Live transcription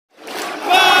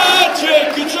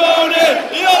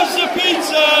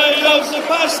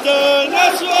Aston,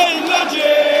 that's right,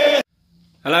 legend!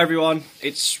 Hello everyone,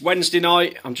 it's Wednesday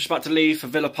night. I'm just about to leave for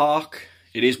Villa Park.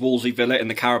 It is Wolseley Villa in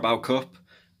the Carabao Cup.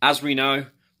 As we know,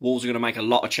 Wolves are going to make a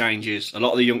lot of changes. A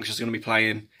lot of the youngsters are going to be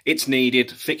playing. It's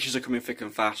needed. Fixtures are coming thick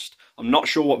and fast. I'm not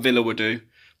sure what Villa will do,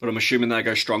 but I'm assuming they'll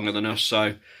go stronger than us.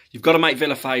 So you've got to make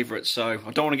Villa favourites. So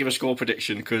I don't want to give a score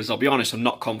prediction because I'll be honest, I'm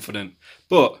not confident.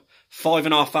 But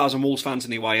 5,500 Wolves fans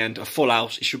in the away end, a full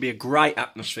house. It should be a great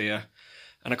atmosphere.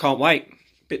 And I can't wait.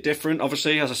 Bit different,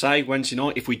 obviously, as I say, Wednesday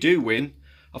night. If we do win,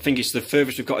 I think it's the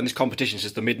furthest we've got in this competition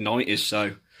since the mid-90s.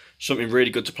 So something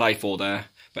really good to play for there.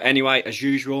 But anyway, as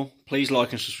usual, please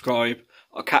like and subscribe.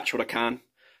 I'll catch what I can.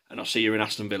 And I'll see you in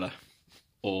Aston Villa.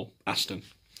 Or Aston.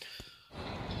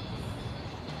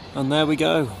 And there we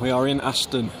go. We are in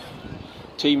Aston.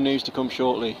 Team news to come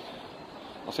shortly.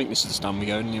 I think this is the stand we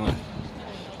go anyway.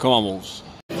 Come on, Wolves.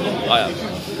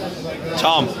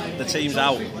 Tom, the team's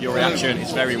out. Your reaction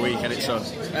is very weak and it's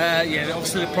us. Yeah,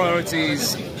 obviously the priority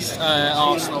is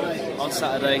Arsenal on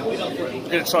Saturday. We're going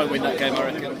to try and win that game, I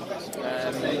reckon.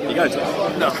 You go to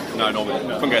it? No, normally.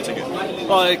 Couldn't get a ticket.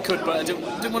 Well, I could, but I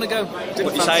didn't want to go. What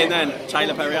are you saying then?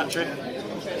 Taylor Perry hat-trick?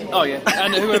 Oh yeah,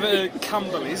 and whoever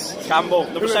Campbell is. Campbell,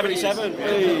 number 77.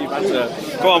 Hey,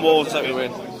 come on, Wolves, let me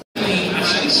win.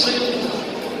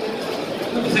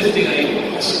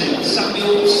 58, Austin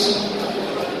Samuels.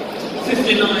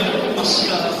 59,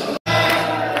 Oscar.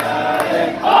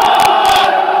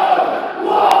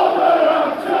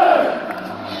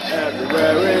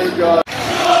 Everywhere we go.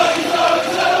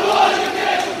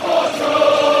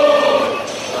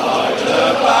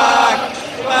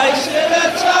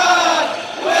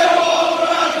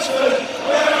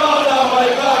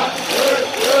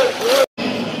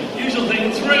 Usual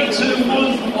thing, 3, 2,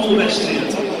 1, all best here.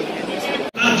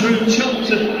 Andrew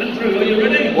Chilton. Andrew, are you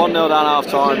ready? 1-0 down half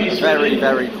time. Very,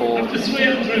 very poor. After 3,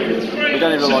 Andrew. 3, We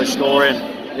don't even like scoring.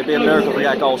 It'd be a miracle if we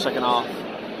get a goal second half.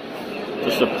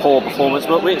 Just a poor performance,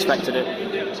 but we expected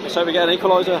it. So we get an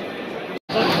equaliser.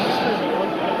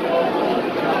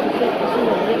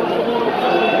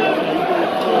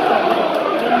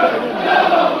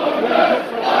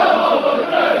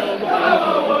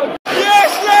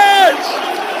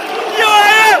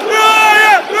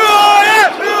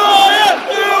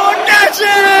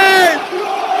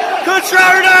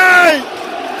 Cutrone!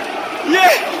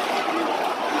 Yeah!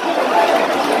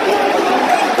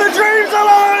 The dream's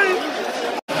alive!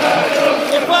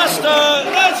 Your pasta,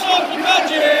 that's off your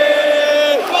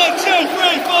magic! 1, 2,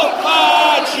 3, 4,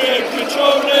 Patrick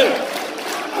Cutrone!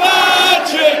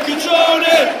 Patrick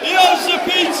Cutrone! He owns the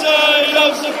pizza, he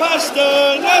owns the pasta,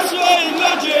 that's right,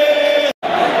 magic!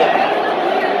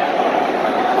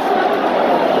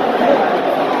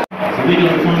 We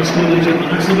got a final score, ladies and gentlemen.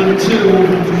 That's number 2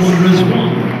 from Wanderers 1.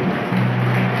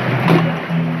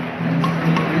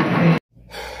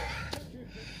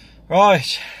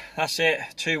 Right, that's it.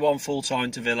 2-1 full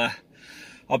time to Villa.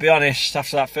 I'll be honest,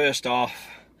 after that first half,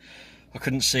 I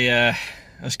couldn't see us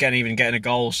even getting a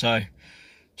goal. So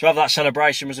to have that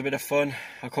celebration was a bit of fun.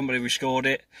 I couldn't believe we scored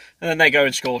it. And then they go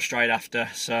and score straight after.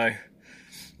 So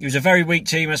it was a very weak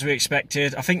team as we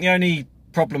expected. I think the only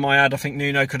problem I had, I think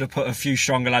Nuno could have put a few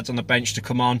stronger lads on the bench to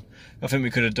come on. I think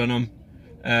we could have done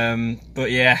them.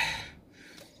 But yeah,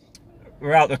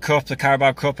 we're out the cup, the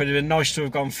Carabao Cup. It'd have been nice to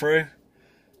have gone through.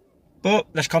 But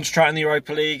let's concentrate on the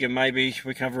Europa League and maybe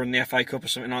we can have a run in the FA Cup or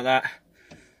something like that.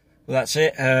 Well, that's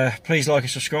it. Please like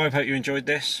and subscribe. Hope you enjoyed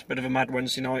this. Bit of a mad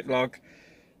Wednesday night vlog.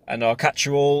 And I'll catch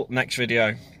you all next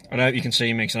video. I hope you can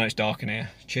see me because I know it's dark in here.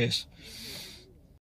 Cheers.